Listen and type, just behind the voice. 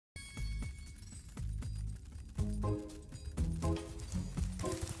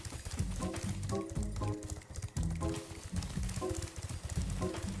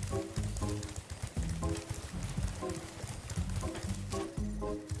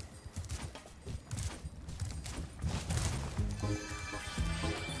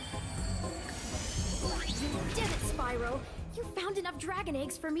Spyro. You found enough dragon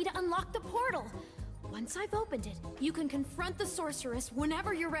eggs for me to unlock the portal. Once I've opened it, you can confront the Sorceress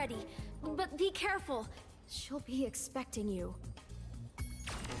whenever you're ready. But be careful. She'll be expecting you.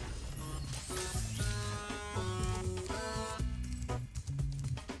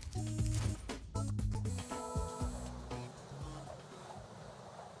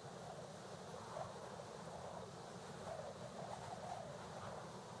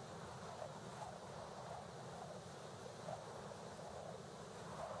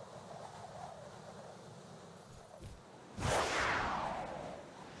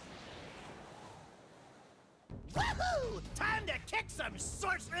 Woohoo! Time to kick some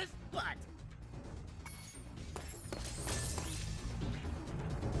sorceress butt!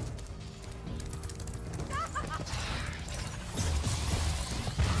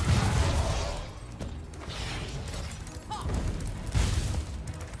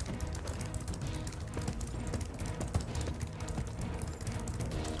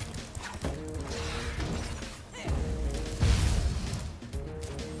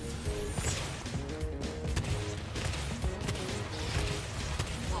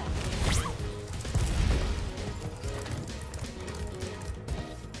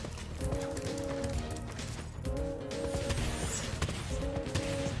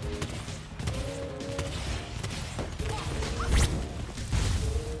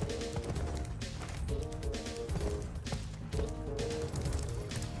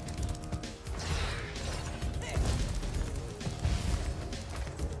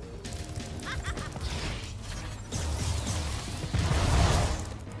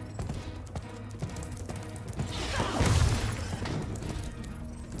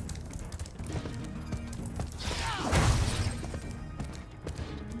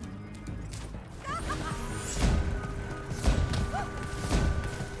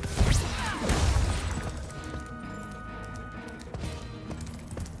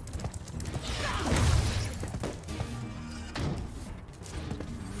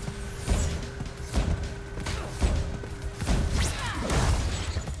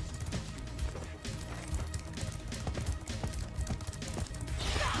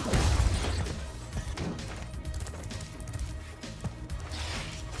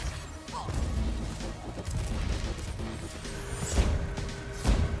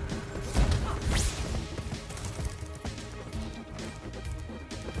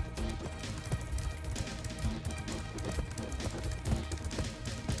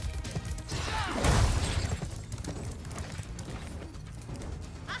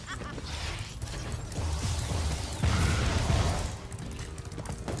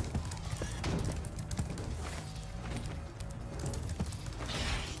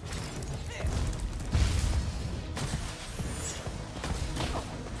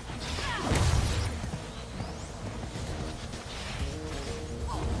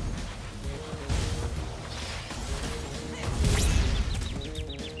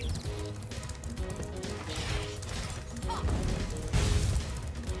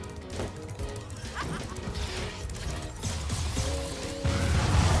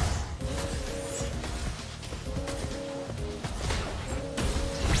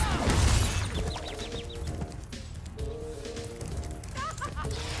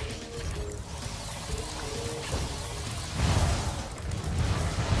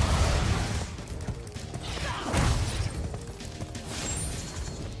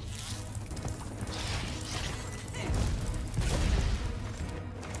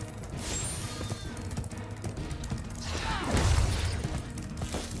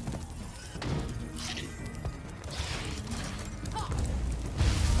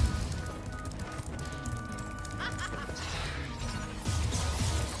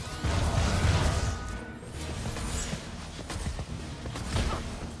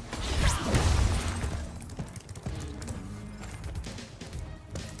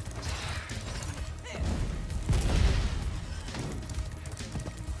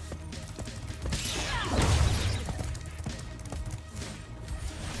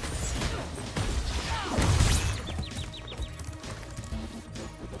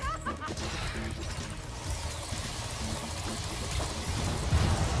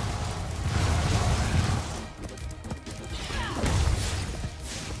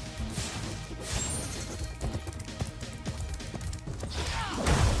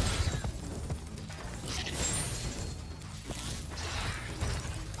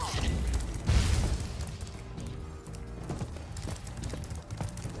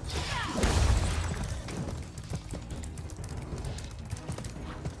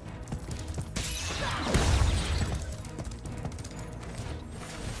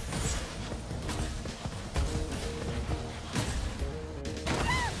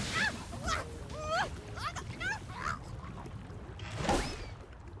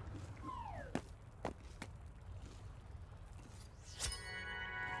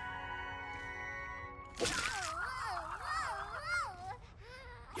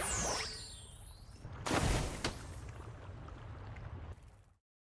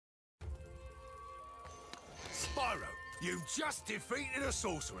 Spyro, you've just defeated a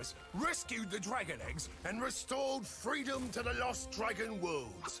sorceress, rescued the dragon eggs, and restored freedom to the lost dragon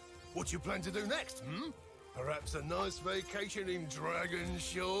worlds. What do you plan to do next, hmm? Perhaps a nice vacation in Dragon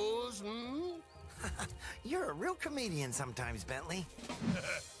Shores, hmm? You're a real comedian sometimes, Bentley.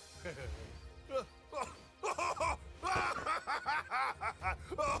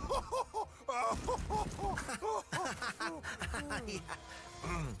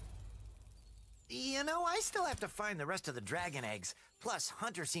 You know, I still have to find the rest of the dragon eggs. Plus,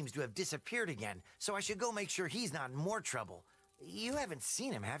 Hunter seems to have disappeared again, so I should go make sure he's not in more trouble. You haven't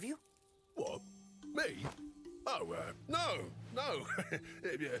seen him, have you? What? Me? Oh, no.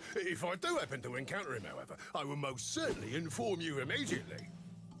 If I do happen to encounter him, however, I will most certainly inform you immediately.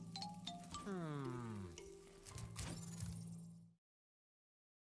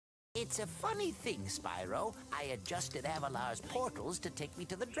 It's a funny thing, Spyro. I adjusted Avalar's portals to take me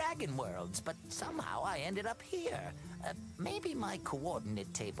to the Dragon Worlds, but somehow I ended up here. Maybe my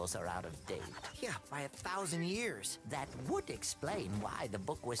coordinate tables are out of date. Yeah, by 1,000 years. That would explain why the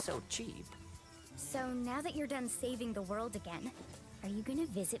book was so cheap. So now that you're done saving the world again, are you gonna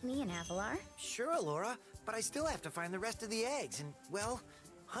visit me in Avalar? Sure, Laura, but I still have to find the rest of the eggs, and, well,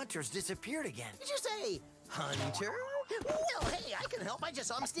 Hunter's disappeared again. Did you say Hunter? Well, hey, I can help. I just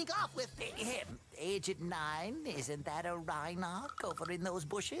saw him sneak off with Him, Agent 9, isn't that a Rhinoc over in those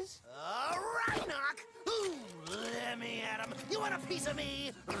bushes? Rhinoc! Ooh, let me at him. You want a piece of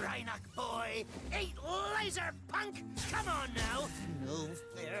me, Rhinoc boy? Eat laser, punk! Come on now. No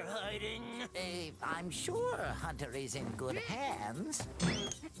fair hiding. I'm sure Hunter is in good hands.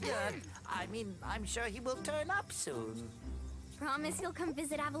 I'm sure he will turn up soon. Promise you'll come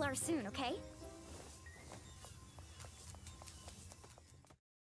visit Avalar soon, okay?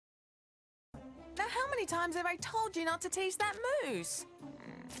 Now, how many times have I told you not to tease that moose?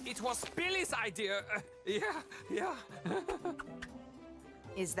 It was Billy's idea. Yeah.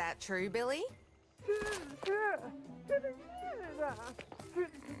 Is that true, Billy?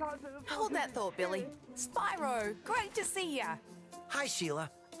 Hold that thought, Billy. Spyro, great to see ya. Hi,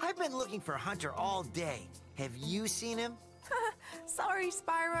 Sheila. I've been looking for Hunter all day. Have you seen him? Sorry,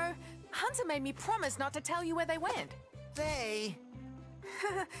 Spyro. Hunter made me promise not to tell you where they went. They...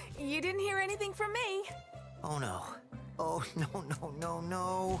 You didn't hear anything from me. Oh, no. Oh,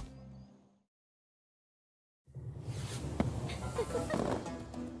 no.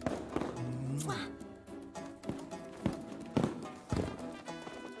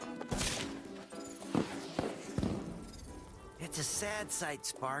 It's a sad sight,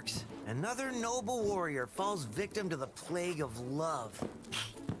 Sparks. Another noble warrior falls victim to the plague of love.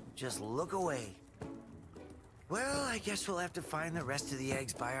 Just look away. Well, I guess we'll have to find the rest of the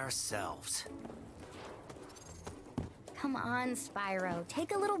eggs by ourselves. Come on, Spyro,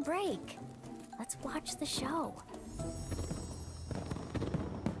 take a little break. Let's watch the show.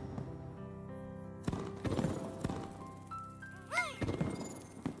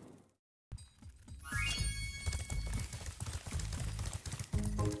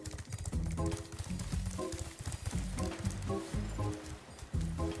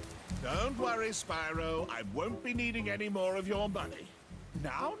 Don't worry, Spyro. I won't be needing any more of your money.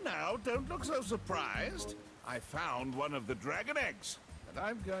 Now, don't look so surprised. I found one of the dragon eggs, and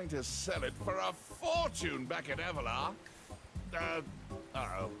I'm going to sell it for a fortune back at Avalar.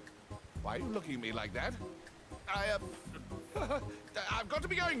 Uh-oh. Why are you looking at me like that? I've got to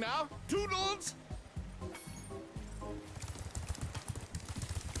be going now. Toodles!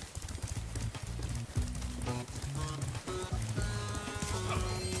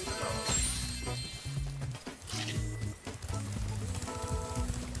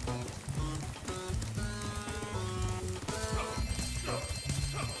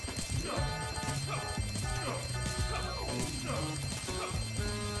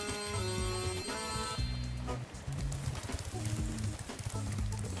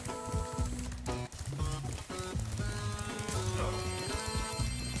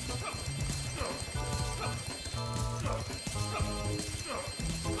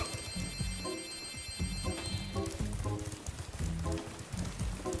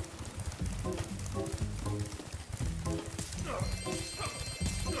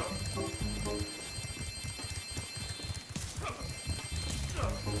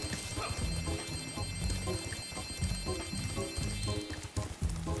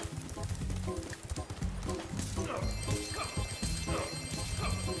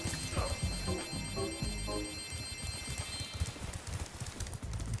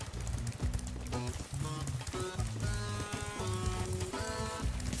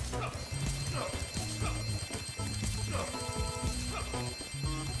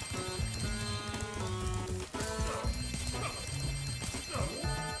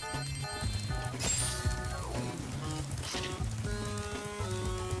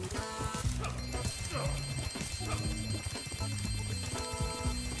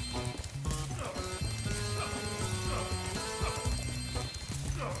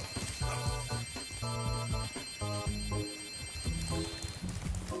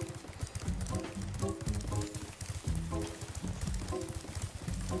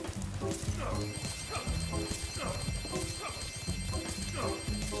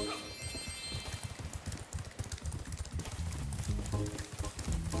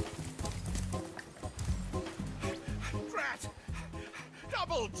 Drat!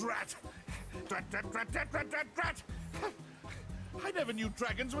 Double drat! Drat, drat, drat, drat, drat, drat, drat! I never knew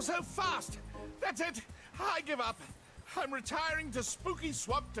dragons were so fast! That's it! I give up! I'm retiring to Spooky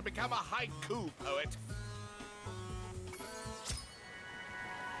Swamp to become a haiku poet.